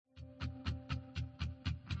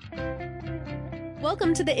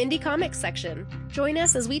Welcome to the Indie Comics section. Join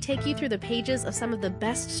us as we take you through the pages of some of the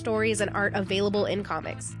best stories and art available in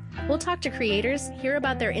comics. We'll talk to creators, hear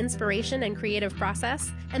about their inspiration and creative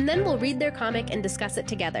process, and then we'll read their comic and discuss it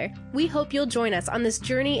together. We hope you'll join us on this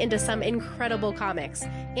journey into some incredible comics,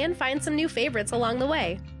 and find some new favorites along the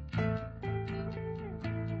way.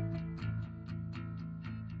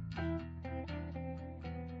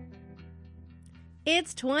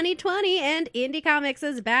 It's 2020 and Indie Comics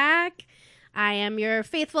is back. I am your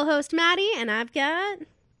faithful host, Maddie, and I've got...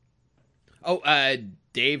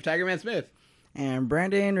 Dave Tigerman Smith. And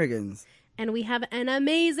Brandon Riggins. And we have an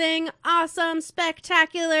amazing, awesome,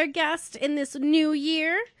 spectacular guest in this new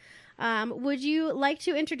year. Would you like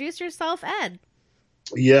to introduce yourself, Ed?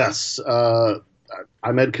 Yes.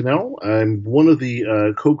 I'm Ed Cannell. I'm one of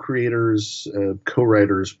the co-creators,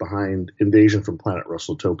 co-writers behind Invasion from Planet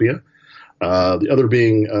Russelltopia. The other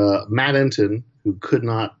being Matt Enton, who could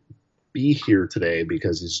not be here today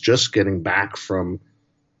because he's just getting back from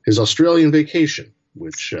his Australian vacation,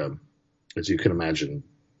 which, as you can imagine,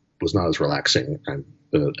 was not as relaxing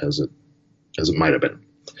as it might have been.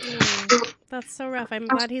 That's so rough. I'm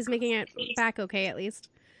glad he's making it back okay, at least.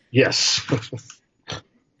 Yes.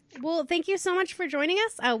 Well, thank you so much for joining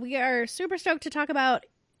us. We are super stoked to talk about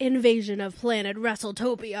Invasion of Planet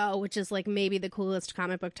Russelltopia, which is like maybe the coolest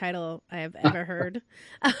comic book title I have ever heard.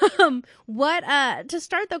 To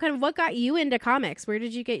start though, kind of what got you into comics? Where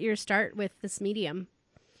did you get your start with this medium?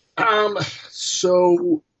 I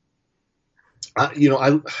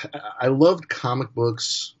loved comic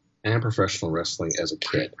books and professional wrestling as a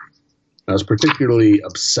kid. I was particularly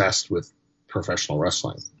obsessed with professional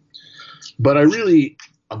wrestling, but I really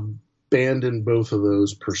abandoned both of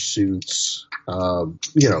those pursuits,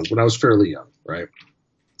 when I was fairly young, right?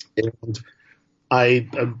 And I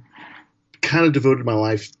kind of devoted my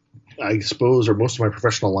life, I suppose, or most of my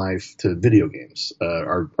professional life to video games.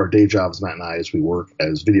 Our day jobs, Matt and I, as we work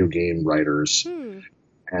as video game writers and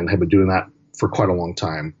have been doing that for quite a long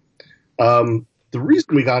time. The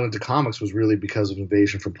reason we got into comics was really because of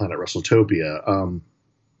Invasion from Planet Russelltopia.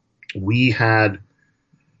 We had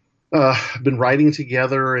been writing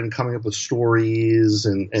together and coming up with stories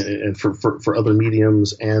and for other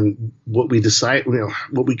mediums. And what we decided,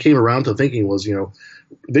 what we came around to thinking was, Invasion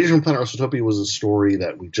from Planet Russelltopia was a story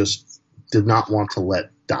that we just did not want to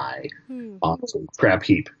let die on some crap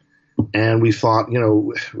heap. And we thought,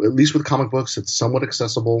 at least with comic books, it's somewhat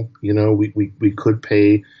accessible. We could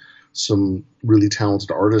pay some really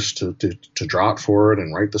talented artists to draw it for it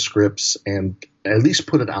and write the scripts and at least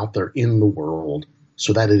put it out there in the world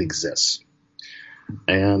so that it exists.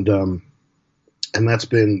 And it's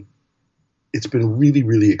been really,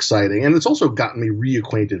 really exciting. And it's also gotten me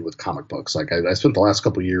reacquainted with comic books. Like I spent the last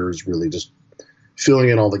couple of years really just filling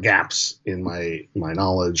in all the gaps in my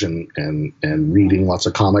knowledge and reading lots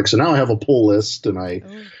of comics. And now I have a pull list, and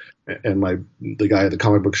the guy at the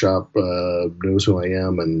comic book shop knows who I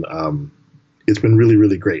am, and it's been really,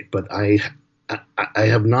 really great. But I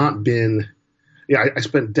have not been. Yeah, I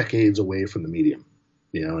spent decades away from the medium,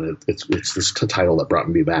 and it's this title that brought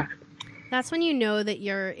me back. That's when you know that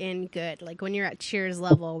you're in good. Like when you're at Cheers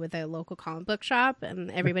level with a local comic book shop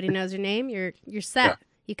and everybody knows your name, you're set. Yeah.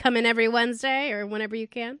 You come in every Wednesday or whenever you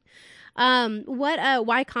can.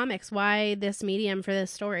 Why comics? Why this medium for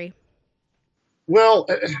this story? Well,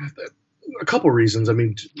 a couple of reasons. I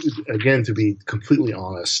mean, again, to be completely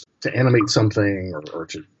honest, to animate something or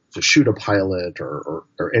to shoot a pilot or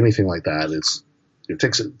anything like that, it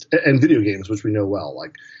takes and video games, which we know well,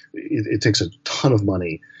 like it takes a ton of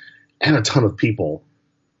money and a ton of people.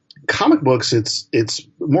 Comic books, it's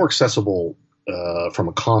more accessible from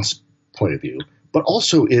a cost point of view, but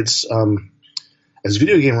also it's as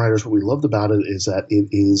video game writers, what we loved about it is that it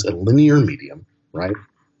is a linear medium, right?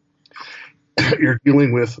 You're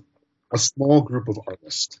dealing with a small group of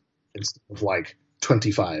artists instead of like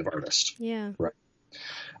 25 artists. Yeah. Right.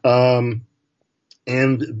 And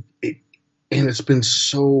it's been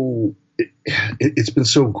so it's been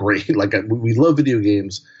so great. Like we love video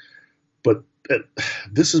games, but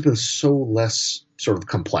this has been so less sort of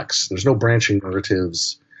complex. There's no branching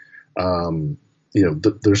narratives.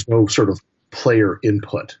 There's no sort of player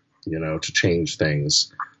input, to change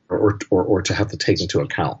things or to have to take into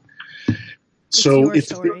account. It's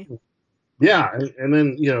story. Yeah, and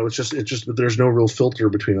then it's just there's no real filter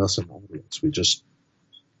between us and audience. We just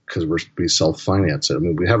because we self-finance it. I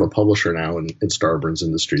mean, we have a publisher now in Starburns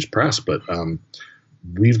Industries Press, but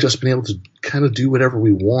we've just been able to kind of do whatever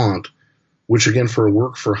we want, which again for a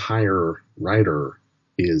work for hire writer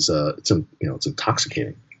is it's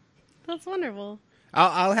intoxicating. That's wonderful.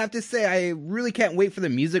 I'll have to say I really can't wait for the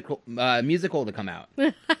musical to come out.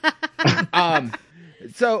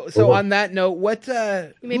 So on that note, what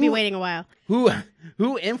You may be waiting a while.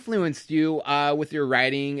 Who influenced you with your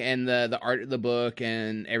writing and the art of the book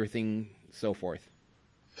and everything so forth?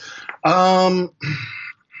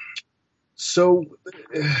 So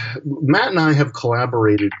Matt and I have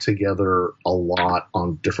collaborated together a lot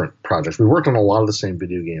on different projects. We worked on a lot of the same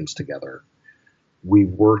video games together. We've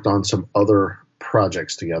worked on some other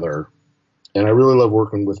projects together, and I really love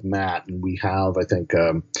working with Matt. And we have, I think,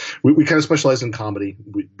 we kind of specialize in comedy,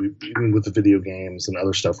 even with the video games and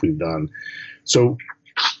other stuff we've done. So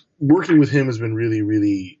working with him has been really,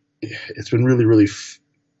 really, it's been really, really,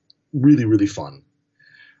 really, really fun.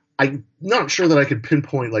 I'm not sure that I could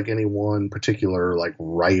pinpoint like any one particular like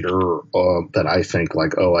writer that I think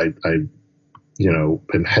like, oh, I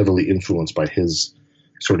am heavily influenced by his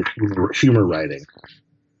sort of humor writing.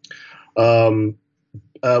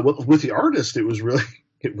 With the artist, it was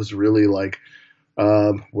really like,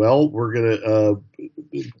 well, we're gonna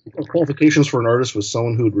qualifications for an artist was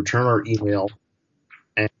someone who would return our email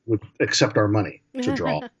and would accept our money to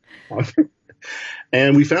draw.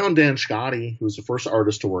 And we found Dan Scotti, who was the first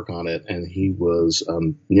artist to work on it, and he was,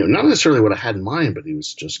 not necessarily what I had in mind, but he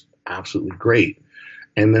was just absolutely great.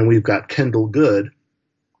 And then we've got Kendall Good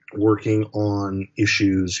working on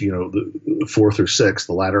issues, the 4 through 6,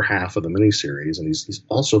 the latter half of the miniseries, and he's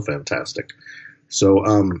also fantastic.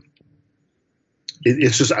 So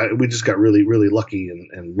it's just we just got really, really lucky,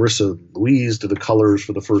 and Marissa Louise did the colors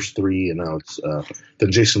for the first 3, and now it's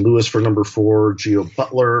then Jason Lewis for number 4, Gio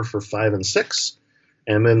Butler for 5 and 6.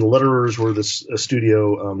 And then the letterers were this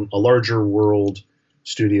studio, A Larger World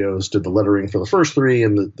Studios did the lettering for the first 3,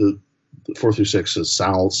 and the 4 through 6 is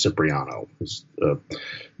Sal Cipriano. Who's,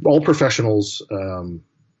 all professionals, and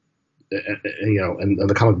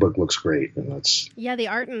the comic book looks great. And that's the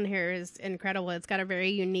art in here is incredible. It's got a very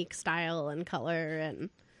unique style and color, and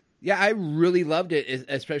yeah, I really loved it,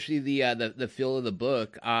 especially the feel of the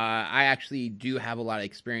book. I actually do have a lot of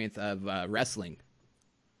experience of wrestling.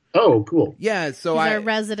 Oh, cool. Yeah, so he's our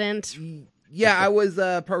resident. Yeah, I was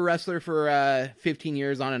a pro wrestler for 15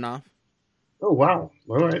 years on and off. Oh, wow.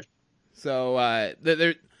 All right. So I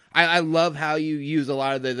love how you use a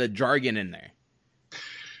lot of the jargon in there.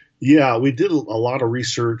 Yeah, we did a lot of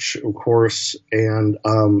research, of course, and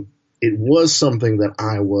it was something that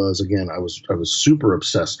I was super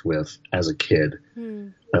obsessed with as a kid,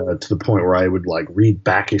 to the point where I would like read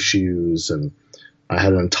back issues, and I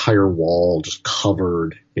had an entire wall just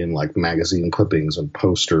covered in like magazine clippings and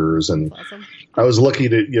posters. And awesome. I was lucky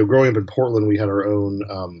to, growing up in Portland, we had our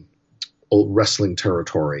own old wrestling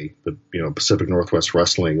territory, the Pacific Northwest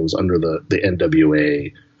Wrestling. It was under the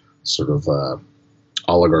NWA sort of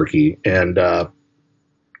oligarchy, and I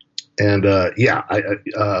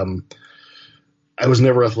was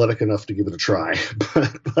never athletic enough to give it a try,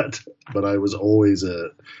 but I was always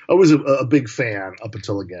a big fan up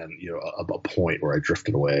until again, a point where I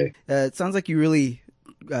drifted away. It sounds like you really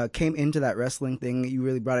came into that wrestling thing. You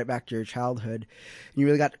really brought it back to your childhood, and you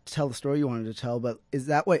really got to tell the story you wanted to tell. But is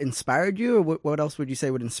that what inspired you, or what else would you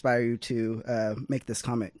say would inspire you to make this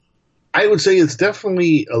comic? I would say it's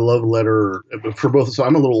definitely a love letter for both. So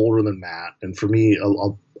I'm a little older than Matt, and for me,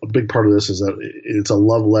 a big part of this is that it's a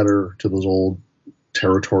love letter to those old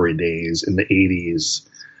territory days in the 80s.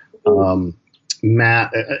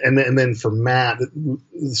 Matt, and then for Matt,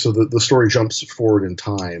 so the story jumps forward in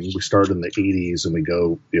time. We start in the 80s and we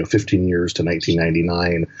go 15 years to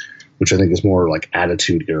 1999, which I think is more like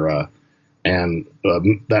Attitude Era, and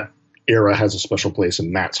that era has a special place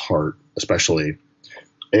in Matt's heart, especially.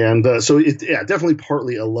 And so definitely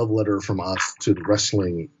partly a love letter from us to the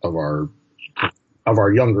wrestling of our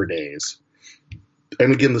younger days.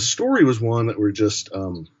 And again, the story was one that we're just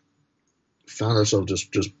found ourselves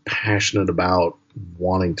just passionate about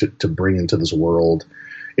wanting to bring into this world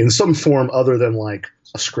in some form other than like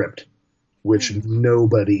a script, which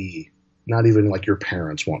nobody, not even like your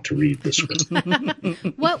parents, want to read the script.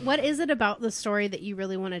 What is it about the story that you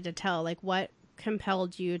really wanted to tell? Like, what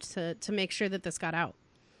compelled you to make sure that this got out?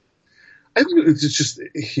 I think it's just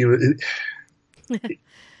it's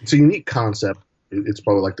a unique concept. It's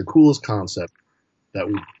probably like the coolest concept that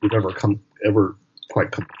we've ever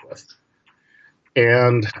quite come up with.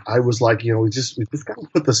 And I was like, we just got to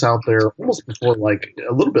put this out there almost before, like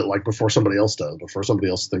a little bit like before somebody else does, before somebody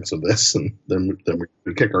else thinks of this, and then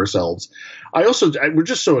we kick ourselves. We're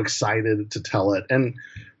just so excited to tell it. And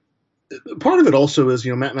part of it also is,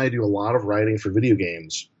 Matt and I do a lot of writing for video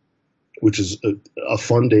games, which is a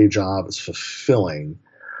fun day job. It's fulfilling,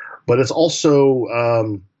 but it's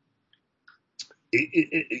also,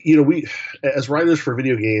 we as writers for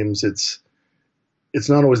video games, it's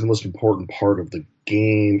not always the most important part of the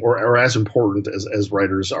game, or as important as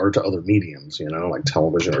writers are to other mediums, like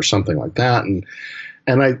television or something like that.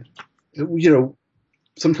 And I,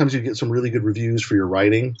 sometimes you get some really good reviews for your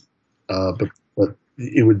writing, but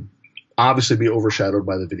it would obviously be overshadowed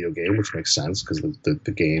by the video game, which makes sense because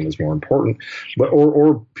the game is more important. But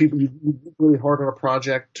or people, you work really hard on a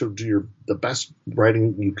project to do the best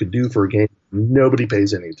writing you could do for a game. Nobody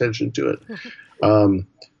pays any attention to it.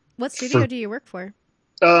 What studio do you work for?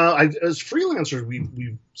 As freelancers,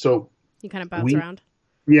 you kind of bounce around.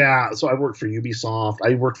 Yeah, so I worked for Ubisoft.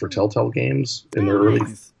 I worked for Telltale Games in the early.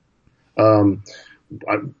 Nice.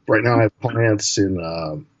 Right now, I have clients in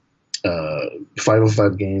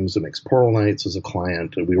 505 Games that makes Portal Knights as a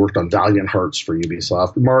client. We worked on Valiant Hearts for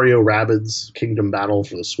Ubisoft. Mario Rabbids Kingdom Battle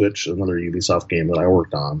for the Switch, another Ubisoft game that I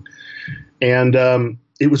worked on. And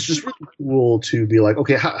it was just really cool to be like,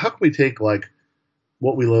 okay, how can we take like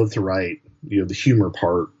what we love to write, the humor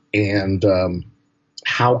part, and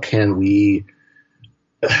how can we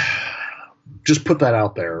just put that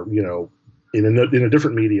out there, in a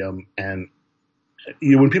different medium. And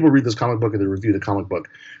when people read this comic book and they review the comic book,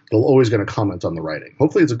 they're always going to comment on the writing.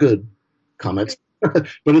 Hopefully it's a good comment, but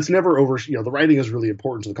it's never over. The writing is really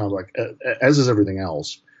important to the comic book, as is everything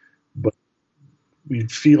else. But we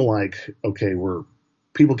feel like, okay,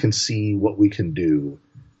 people can see what we can do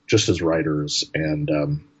just as writers. And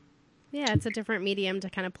yeah, it's a different medium to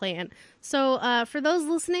kind of play in. So for those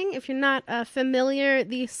listening, if you're not familiar,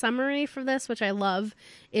 the summary for this, which I love,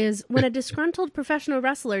 is when a disgruntled professional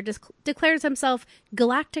wrestler declares himself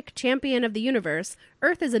galactic champion of the universe,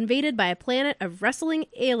 Earth is invaded by a planet of wrestling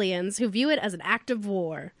aliens who view it as an act of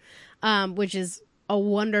war, which is a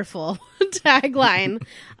wonderful tagline.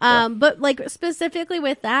 But like specifically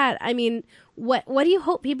with that, I mean, what do you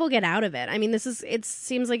hope people get out of it? I mean, it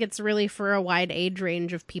seems like it's really for a wide age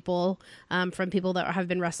range of people, from people that have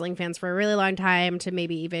been wrestling fans for a really long time to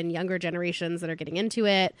maybe even younger generations that are getting into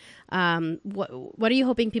it. What are you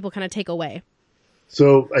hoping people kind of take away?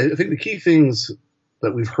 So I think the key things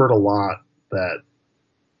that we've heard a lot that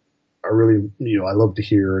are really, I love to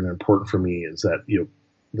hear and important for me is that,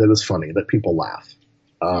 that it's funny, that people laugh.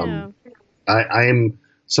 I'm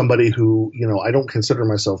somebody who, I don't consider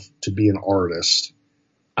myself to be an artist.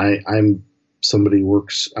 I'm somebody who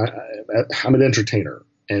works, I'm an entertainer.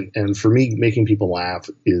 And for me, making people laugh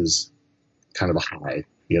is kind of a high,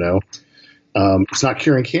 it's not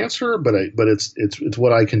curing cancer, but it's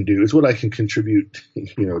what I can do. It's what I can contribute,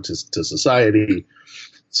 to society.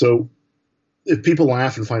 So if people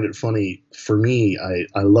laugh and find it funny, for me,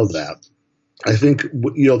 I love that. I think,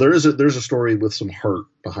 there's a story with some heart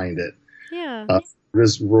behind it. Yeah.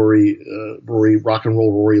 There's Rory, rock and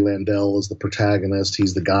roll Rory Landell is the protagonist.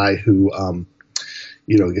 He's the guy who,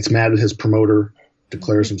 gets mad at his promoter,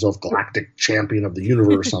 declares himself galactic champion of the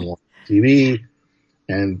universe on TV,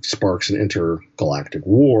 and sparks an intergalactic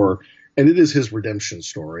war. And it is his redemption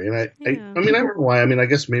story. And I remember why. I mean, I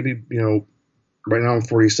guess maybe, right now I'm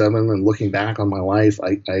 47 and looking back on my life,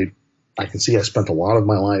 I can see I spent a lot of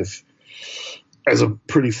my life as a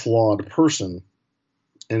pretty flawed person.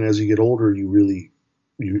 And as you get older, you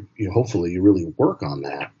hopefully you really work on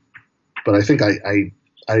that. But I think I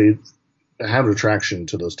have an attraction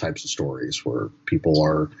to those types of stories where people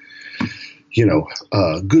are,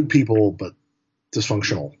 good people, but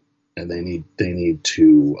dysfunctional, and they need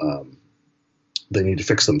to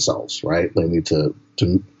fix themselves, right? They need to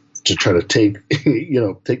try to take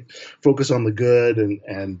focus on the good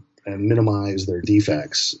and minimize their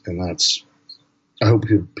defects. And that's, I hope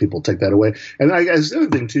people take that away. And I guess the other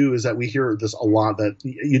thing too is that we hear this a lot, that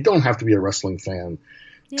you don't have to be a wrestling fan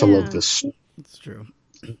to love this. It's true.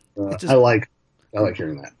 I like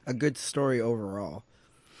hearing that. A good story overall.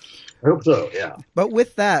 I hope so. Yeah. But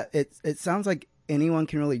with that, it sounds like anyone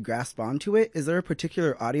can really grasp onto it. Is there a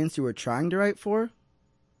particular audience you were trying to write for?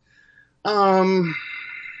 I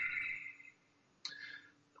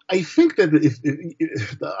think that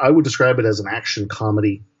if I would describe it as an action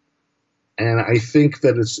comedy. And I think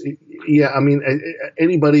that it's,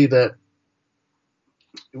 anybody that,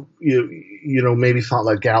 maybe thought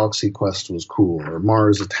that Galaxy Quest was cool or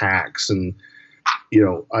Mars Attacks. And,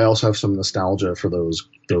 I also have some nostalgia for those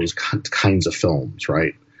kinds of films,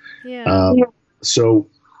 right? Yeah. So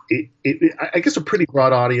I guess a pretty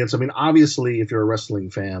broad audience. I mean, obviously, if you're a wrestling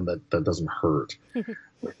fan, that doesn't hurt.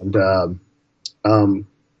 And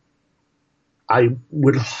I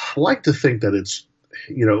would like to think that it's,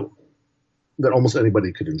 that almost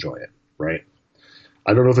anybody could enjoy it, right?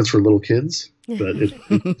 I don't know if it's for little kids. but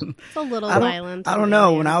It's a little violent. I don't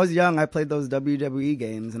know. When I was young, I played those WWE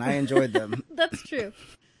games and I enjoyed them. That's true.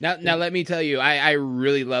 Now let me tell you, I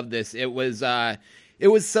really love this. It was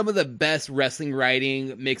some of the best wrestling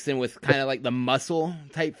writing mixed in with kind of like the muscle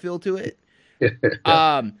type feel to it.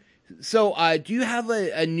 So do you have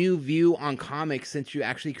a new view on comics since you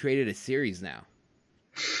actually created a series now?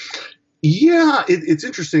 Yeah, it's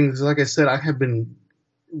interesting because, like I said, I have been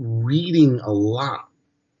reading a lot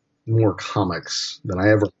more comics than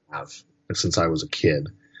I ever have since I was a kid.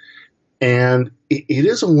 And it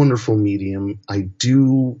is a wonderful medium. I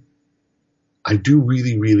do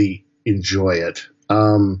really, really enjoy it.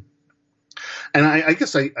 And I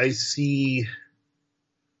guess I see,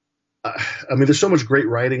 I mean, there's so much great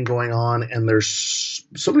writing going on, and there's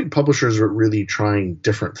so many publishers are really trying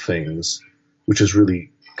different things, which is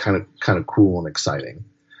really kind of cool and exciting.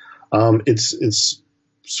 It's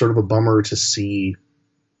sort of a bummer to see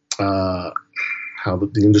how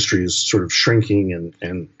the industry is sort of shrinking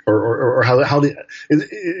or how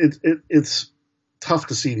it's tough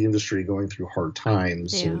to see the industry going through hard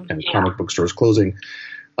times and comic book stores closing.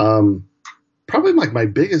 Probably like my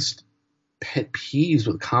biggest pet peeves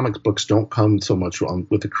with comics books don't come so much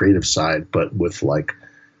with the creative side, but with like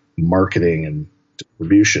marketing and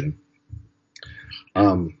distribution.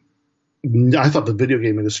 I thought the video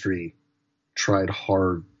game industry tried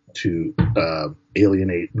hard to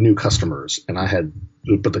alienate new customers, and they had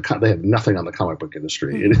nothing on the comic book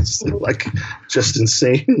industry. It is like just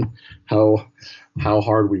insane how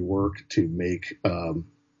hard we work to make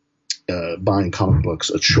buying comic books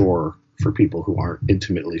a chore for people who aren't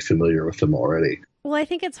intimately familiar with them already. Well, I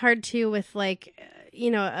think it's hard too with like,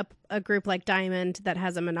 a group like Diamond that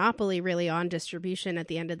has a monopoly really on distribution at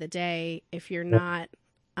the end of the day, if you're not,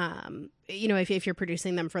 if you're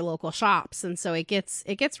producing them for local shops. And so it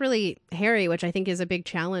gets really hairy, which I think is a big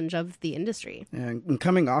challenge of the industry. And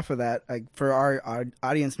coming off of that, like for our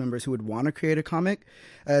audience members who would want to create a comic,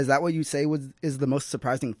 is that what you say is the most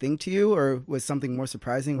surprising thing to you, or was something more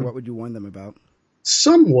surprising? What would you warn them about?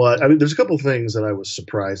 Somewhat. I mean, there's a couple of things that I was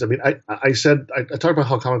surprised. I mean, I talked about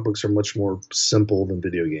how comic books are much more simple than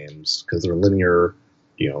video games because they're linear,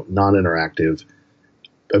 non-interactive,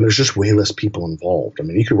 and there's just way less people involved. I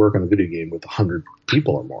mean, you could work on a video game with 100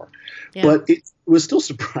 people or more, but it was still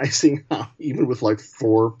surprising how even with like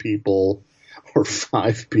 4 people or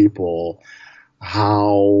 5 people,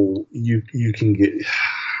 how you can get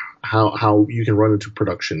how you can run into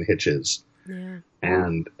production hitches. Yeah.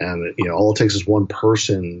 And all it takes is one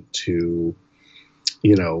person to,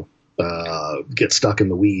 get stuck in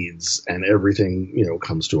the weeds, and everything,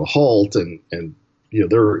 comes to a halt. And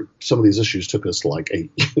some of these issues took us like an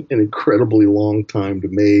incredibly long time to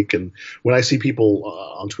make. And when I see people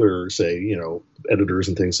on Twitter say, editors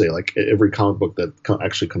and things say like every comic book that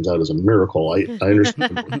actually comes out is a miracle, I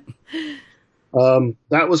understand.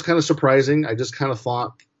 That was kind of surprising. I just kind of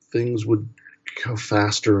thought things would go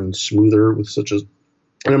faster and smoother with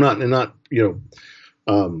and I'm not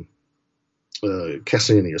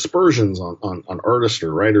casting any aspersions on artists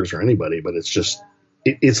or writers or anybody, but it's just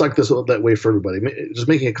it's like that way for everybody. Just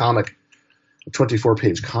making a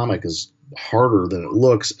 24-page comic is harder than it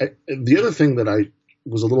looks. The other thing that I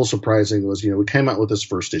was a little surprising was, we came out with this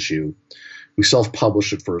first issue. We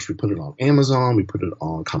self-published it first. We put it on Amazon. We put it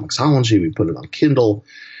on Comixology. We put it on Kindle.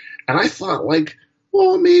 And I thought, like,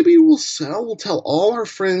 well, maybe we'll tell all our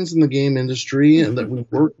friends in the game industry and that we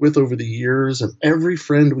worked with over the years and every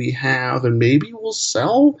friend we have, and maybe we'll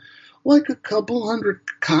sell like a couple hundred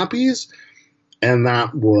copies. And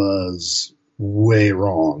that was way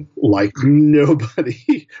wrong. Like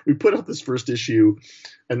nobody, we put out this first issue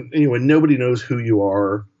and nobody knows who you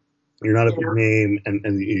are. You're not a big name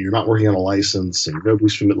and you're not working on a license and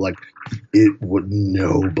nobody's familiar. Like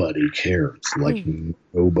nobody cares. Like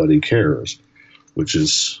nobody cares. Which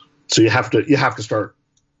is, so you have to start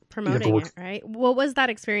promoting it, right? What was that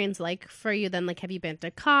experience like for you then? Like, have you been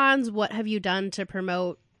to cons? What have you done to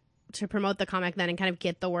promote the comic then and kind of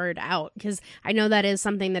get the word out? Because I know that is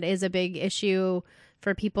something that is a big issue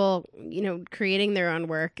for people, creating their own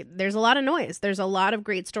work. There's a lot of noise. There's a lot of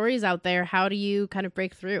great stories out there. How do you kind of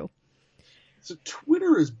break through? So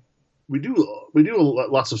Twitter is, we do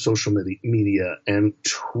lots of social media, and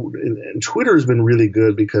Twitter has been really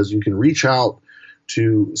good because you can reach out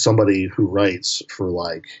to somebody who writes for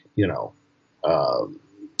like,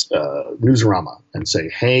 Newsarama and say,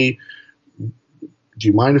 hey, do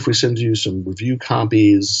you mind if we send you some review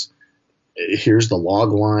copies? Here's the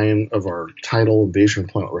log line of our title, Invasion of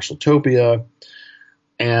Planet WrestleTopia.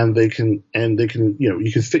 And they can,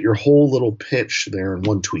 you can fit your whole little pitch there in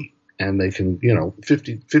one tweet. And they can,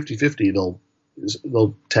 50-50,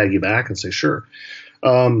 they'll tag you back and say sure.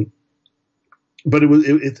 But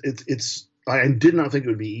it's I did not think it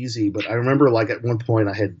would be easy, but I remember like at one point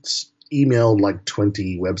I had emailed like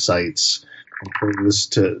 20 websites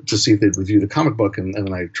to see if they'd review the comic book, and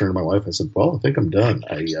then I turned to my wife and I said, well, I think I'm done.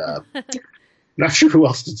 Not sure who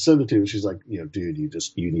else to send it to. She's like, dude,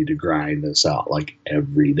 you need to grind this out like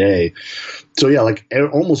every day. So yeah, like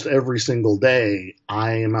almost every single day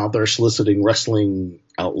I am out there soliciting wrestling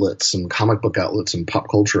outlets and comic book outlets and pop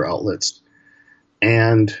culture outlets.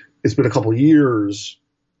 And it's been a couple years,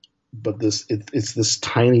 but it's this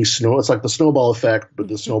tiny snow. It's like the snowball effect, but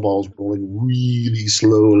the snowball is rolling really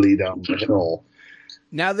slowly down the hill.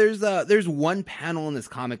 Now there's one panel in this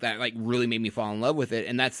comic that like really made me fall in love with it,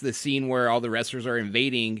 and that's the scene where all the wrestlers are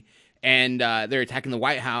invading and they're attacking the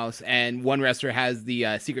White House, and one wrestler has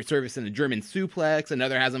the Secret Service in a German suplex,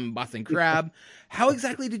 another has him in Boston Crab. How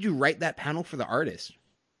exactly did you write that panel for the artist?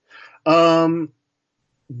 Those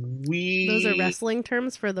are wrestling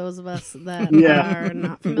terms for those of us that are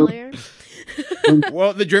not familiar.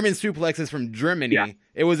 Well, the German suplex is from Germany. Yeah.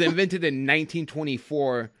 It was invented in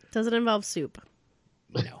 1924. Does it involve soup?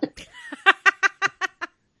 No.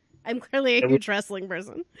 I'm clearly a huge wrestling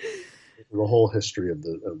person. The whole history of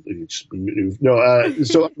each move.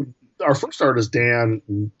 So our first artist, Dan,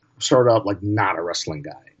 started out like not a wrestling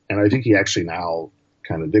guy, and I think he actually now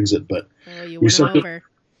kind of digs it. But you won him over.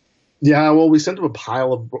 Yeah, well, we sent him a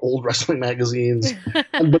pile of old wrestling magazines.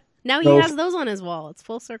 Now he has those on his wall. It's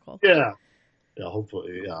full circle. Yeah,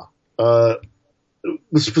 hopefully, yeah. So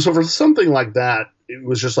for something like that, it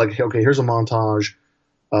was just like, okay, here's a montage.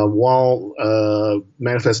 While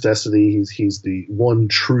Manifest Destiny, he's the one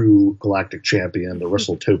true galactic champion, the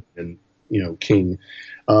WrestleTopian, king.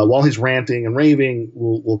 While he's ranting and raving,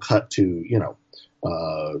 we'll cut to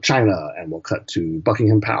China, and we'll cut to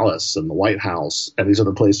Buckingham Palace and the White House and these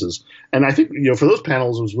other places. And I think for those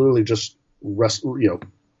panels, it was literally just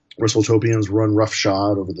WrestleTopians run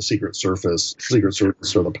roughshod over the Secret Service or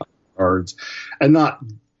the guards, and not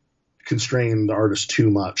constrain the artist too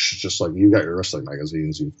much. It's just like, you got your wrestling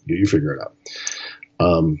magazines, you figure it out.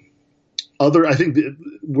 I think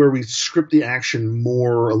where we script the action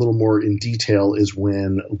a little more in detail is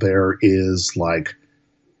when there is like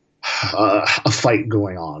a fight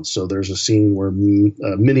going on. So there's a scene where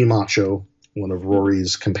Mini Macho, one of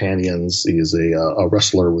Rory's companions, he is a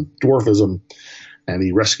wrestler with dwarfism, and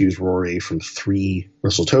he rescues Rory from 3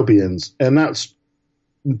 WrestleTopians, and that's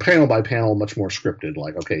panel by panel, much more scripted.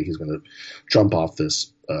 Like, okay, he's going to jump off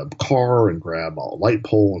this car and grab a light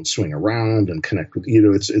pole and swing around and connect with.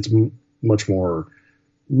 It's much more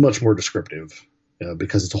descriptive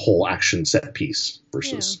because it's a whole action set piece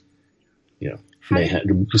versus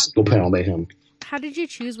mayhem, single panel mayhem. How did you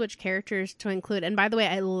choose which characters to include? And by the way,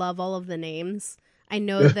 I love all of the names. I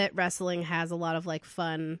know that wrestling has a lot of like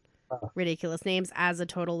fun, ridiculous names. As a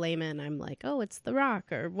total layman, I'm like, oh, it's The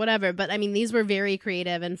Rock or whatever. But I mean, these were very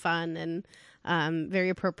creative and fun and very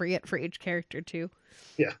appropriate for each character too.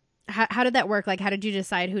 Yeah. How did that work? Like, how did you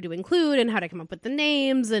decide who to include and how to come up with the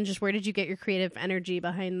names, and just where did you get your creative energy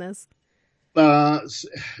behind this? Well,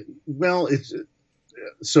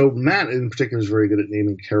 so Matt in particular is very good at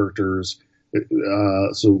naming characters.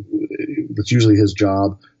 So that's usually his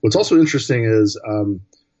job. What's also interesting is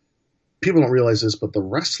people don't realize this, but the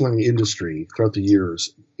wrestling industry throughout the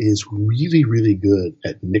years is really, really good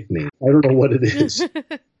at nicknames. I don't know what it is.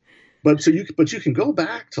 But you can go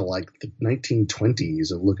back to like the 1920s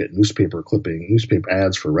and look at newspaper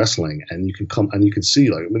ads for wrestling, and you can see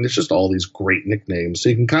like, I mean, it's just all these great nicknames. So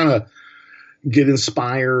you can kind of get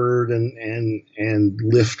inspired and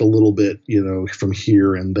lift a little bit, from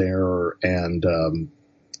here and there, and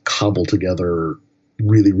cobble together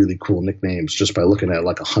really, really cool nicknames just by looking at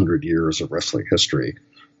like 100 years of wrestling history,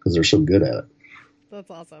 because they're so good at it. That's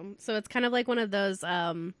awesome. So it's kind of like one of those, what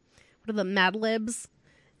are the Mad Libs?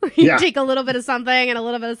 Where you take a little bit of something and a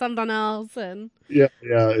little bit of something else, and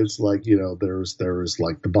it's like there's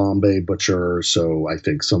like the Bombay Butcher. So I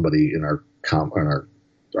think somebody in our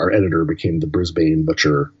editor became the Brisbane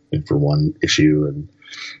Butcher for one issue, and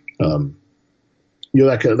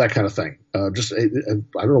that kind of thing. I don't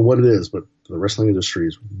know what it is, but the wrestling industry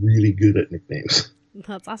is really good at nicknames.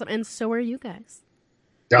 That's awesome, and so are you guys.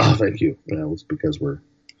 Oh, thank you. It's because of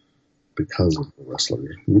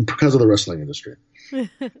the wrestling industry.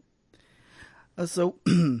 So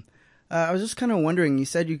I was just kind of wondering, you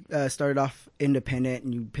said you started off independent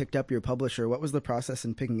and you picked up your publisher. What was the process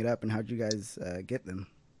in picking it up, and how did you guys get them?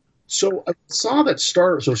 So I saw that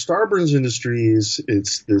Starburns Industries,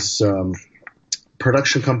 it's this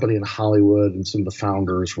production company in Hollywood, and some of the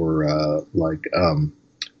founders were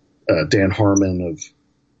Dan Harmon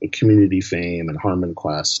Community fame and Harmon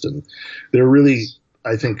Quest, and they're really,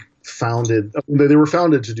 I think, they were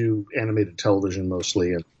founded to do animated television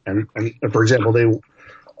mostly, and for example, they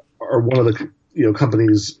are one of the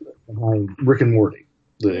companies behind Rick and Morty,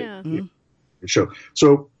 the show.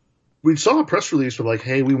 So we saw a press release with like,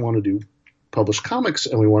 hey, we want to do published comics,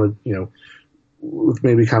 and we want to with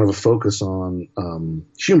maybe kind of a focus on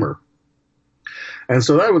humor. And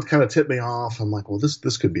so that would kind of tip me off. I'm like, well,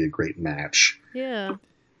 this could be a great match. Yeah.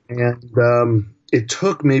 And it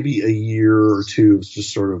took maybe a year or two of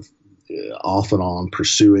just sort of off and on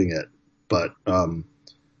pursuing it. But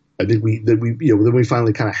I think then we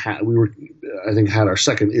finally kind of had our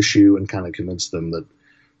second issue and kind of convinced them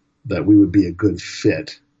that we would be a good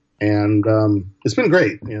fit. And it's been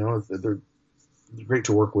great. They're great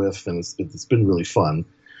to work with, and it's been really fun.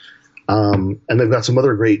 And they've got some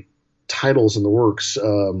other great titles in the works.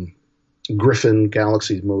 Griffin,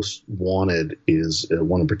 Galaxy's Most Wanted, is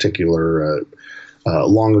one in particular.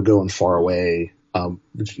 Long Ago and Far Away,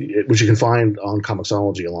 which you can find on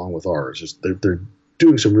Comixology along with ours. They're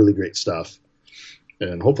doing some really great stuff,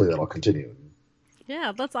 and hopefully that'll continue.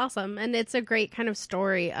 Yeah, that's awesome. And it's a great kind of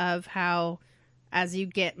story of how, as you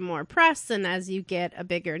get more press and as you get a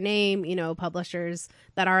bigger name, publishers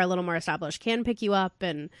that are a little more established can pick you up.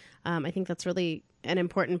 And I think that's really an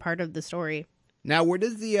important part of the story. Now, where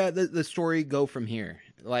does the story go from here?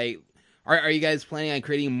 Like, are you guys planning on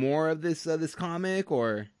creating more of this comic,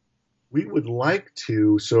 or? We would like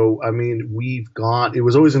to. So, I mean, it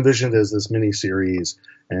was always envisioned as this mini series,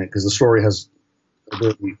 and because the story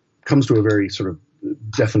comes to a very sort of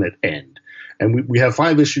definite end. And we have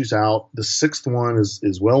 5 issues out. The 6th one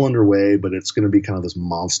is well underway, but it's going to be kind of this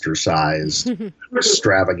monster-sized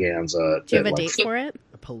extravaganza. Do you have a date for it?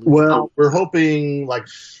 Well, we're hoping like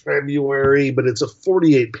February, but it's a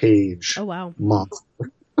 48-page month.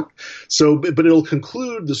 So, but it'll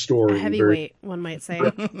conclude the story. A heavyweight, one might say.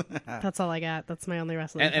 That's all I got. That's my only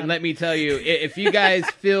wrestling. And let me tell you, if you guys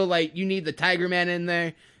feel like you need the Tiger Man in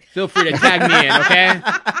there, feel free to tag me in, okay?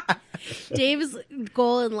 Dave's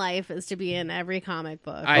goal in life is to be in every comic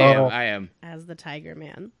book. I am. As the Tiger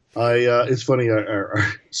Man. It's funny.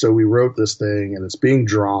 So we wrote this thing, and it's being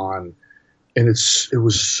drawn, and it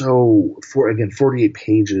was 48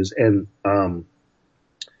 pages, and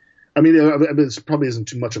I mean, it probably isn't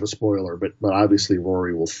too much of a spoiler, but obviously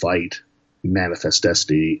Rory will fight Manifest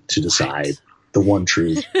Destiny to decide the one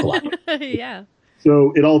true Galactus. Yeah.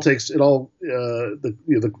 So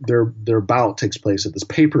their bout takes place at this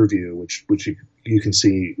pay-per-view, which you can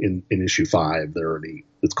see in issue 5.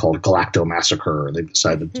 It's called Galacto Massacre, and they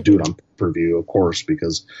decided to do it on pay-per-view, of course,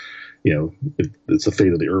 because it's the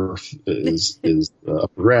fate of the Earth is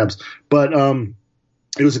up for grabs. But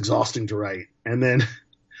it was exhausting to write, and then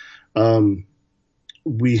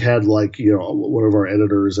we had one of our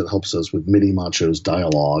editors that helps us with Mini Macho's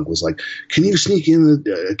dialogue was like, can you sneak in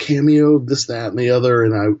a cameo, this, that, and the other?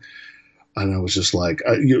 And I was just like,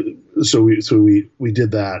 so we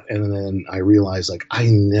did that. And then I realized I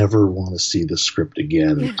never want to see the script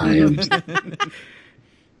again. I am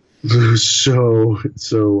so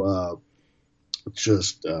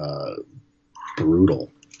just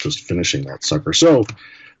brutal, just finishing that sucker. So,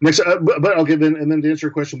 next, but okay. Then to answer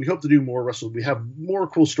your question, we hope to do more We have more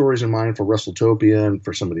cool stories in mind for WrestleTopia and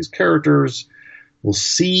for some of these characters. We'll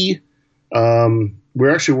see. We're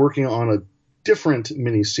actually working on a different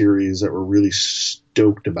mini series that we're really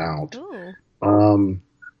stoked about. Oh.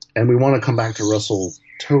 And we want to come back to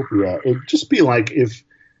WrestleTopia. It'd just be like if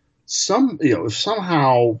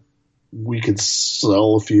somehow we could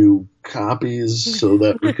sell a few copies so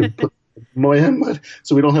that we could put.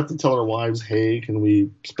 So we don't have to tell our wives, hey, can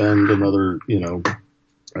we spend another,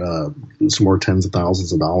 some more tens of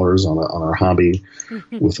thousands of dollars on our hobby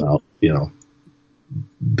without,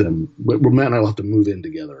 them. Matt and I will have to move in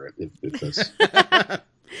together if this.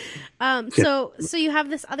 So you have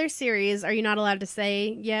this other series. Are you not allowed to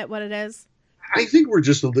say yet what it is? I think we're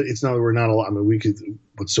not allowed. I mean,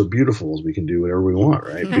 what's so beautiful is we can do whatever we want,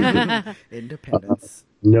 right? Independence.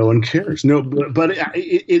 No one cares. No, but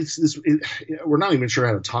it's this. We're not even sure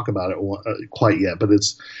how to talk about it quite yet. But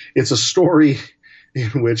it's a story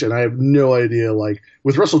in which, and I have no idea. Like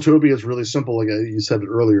with WrestleTopia, it's really simple. Like you said it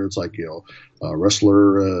earlier, it's like a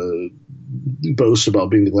wrestler boasts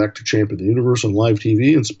about being the galactic champion of the universe on live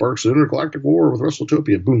TV and sparks an intergalactic war with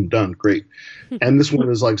WrestleTopia. Boom, done, great. And this one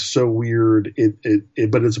is so weird.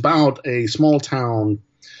 But it's about a small town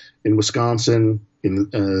in Wisconsin in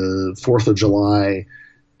 4th of July.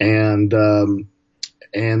 And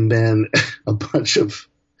then a bunch of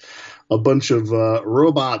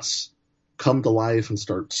robots come to life and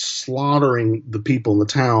start slaughtering the people in the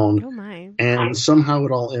town. Oh my. And somehow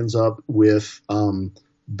it all ends up with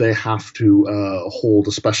they have to hold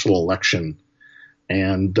a special election,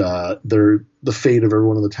 and the fate of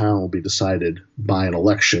everyone in the town will be decided by an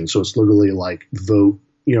election. So it's literally like vote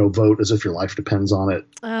as if your life depends on it.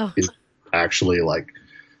 Oh. It actually like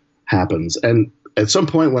happens. And at some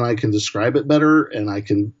point when I can describe it better and I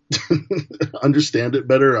can understand it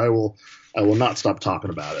better, I will not stop talking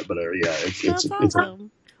about it. But That's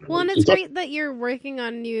awesome. Well, and it's great that you're working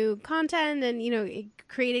on new content and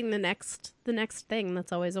creating the next thing.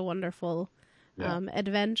 That's always a wonderful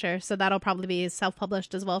adventure. So that'll probably be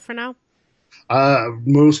self-published as well for now.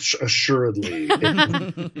 Most assuredly.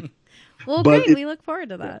 Well, great. We look forward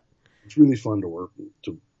to that. It's really fun to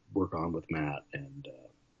work on with Matt, and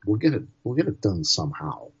we'll get it done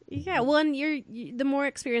somehow. Yeah, well, and the more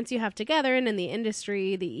experience you have together and in the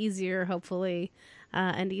industry, the easier, hopefully,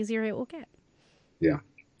 and easier it will get. Yeah.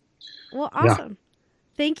 Well, awesome. Yeah.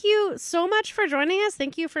 Thank you so much for joining us.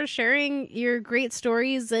 Thank you for sharing your great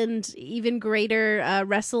stories and even greater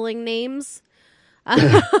wrestling names.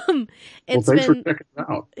 Thanks for checking it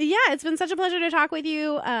out. Yeah, it's been such a pleasure to talk with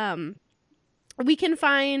you. We can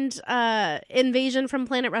find Invasion from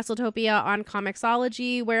Planet WrestleTopia on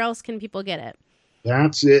Comixology. Where else can people get it?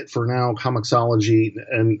 That's it for now, Comixology.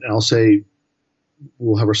 And I'll say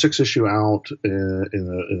we'll have our 6th issue out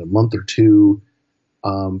in a month or two.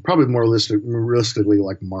 Probably more realistically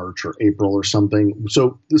like March or April or something.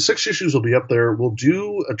 So the 6 issues will be up there. We'll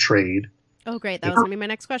do a trade. Oh, great. That was going to be my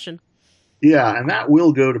next question. Yeah, and that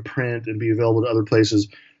will go to print and be available to other places.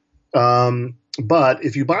 But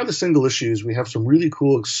if you buy the single issues, we have some really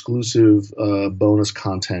cool exclusive bonus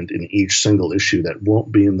content in each single issue that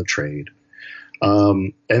won't be in the trade.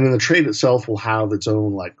 And then the trade itself will have its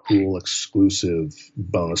own like cool exclusive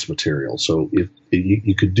bonus material. So if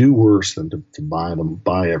you could do worse than to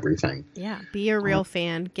buy everything. Yeah, be a real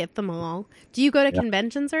fan. Get them all. Do you go to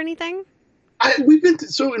conventions or anything? We've been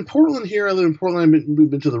in Portland here. I live in Portland.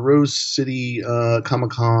 We've been to the Rose City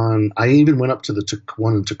Comic-Con. I even went up to the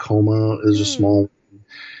one in Tacoma. There's a small one.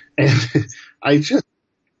 And I just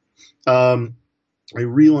I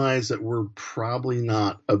realized that we're probably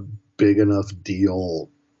not a big enough deal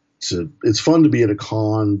to. It's fun to be at a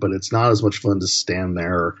con, but it's not as much fun to stand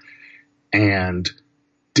there and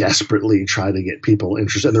desperately try to get people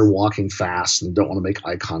interested. And they're walking fast and don't want to make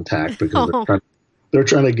eye contact because they're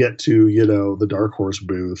trying to get to, the Dark Horse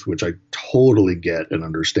booth, which I totally get and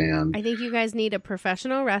understand. I think you guys need a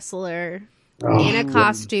professional wrestler in a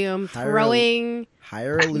costume throwing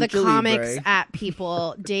the comics at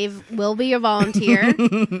people. Dave will be a volunteer.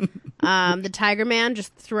 The Tiger Man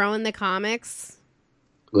just throwing the comics,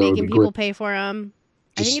 making people pay for them.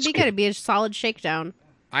 I think it'd be good. It'd be a solid shakedown.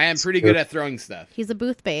 I am pretty good at throwing stuff. He's a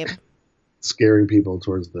booth babe. Scaring people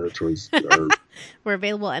towards We're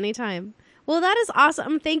available anytime. Well, that is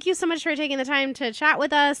awesome. Thank you so much for taking the time to chat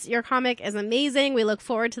with us. Your comic is amazing. We look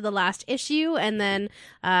forward to the last issue and then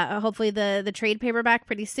hopefully the trade paperback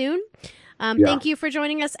pretty soon. Thank you for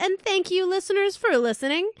joining us, and thank you, listeners, for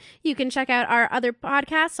listening. You can check out our other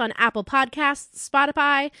podcasts on Apple Podcasts,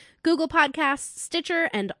 Spotify, Google Podcasts, Stitcher,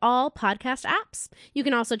 and all podcast apps. You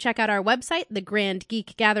can also check out our website,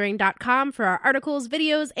 thegrandgeekgathering.com, for our articles,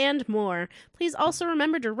 videos, and more. Please also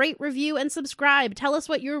remember to rate, review, and subscribe. Tell us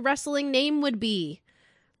what your wrestling name would be.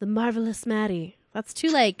 The Marvelous Maddie. That's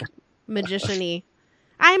too, magician-y.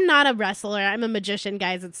 I'm not a wrestler. I'm a magician,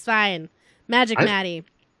 guys. It's fine. Magic Maddie.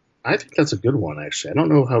 I think that's a good one, actually. I don't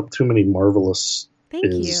know how too many Marvelous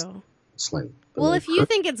you. Sling. Well, if you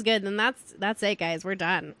think it's good, then that's it, guys. We're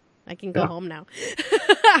done. I can go home now.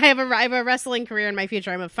 I have a wrestling career in my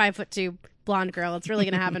future. I'm a 5'2" blonde girl. It's really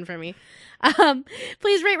going to happen for me.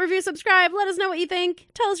 Please rate, review, subscribe. Let us know what you think.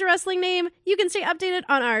 Tell us your wrestling name. You can stay updated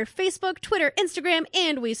on our Facebook, Twitter, Instagram,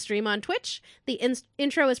 and we stream on Twitch. The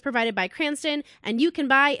intro is provided by Cranston, and you can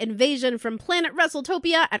buy Invasion from Planet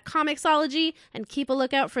WrestleTopia at Comixology, and keep a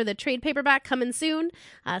lookout for the trade paperback coming soon.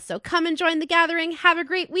 So come and join the gathering. Have a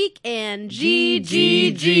great week, and GGG!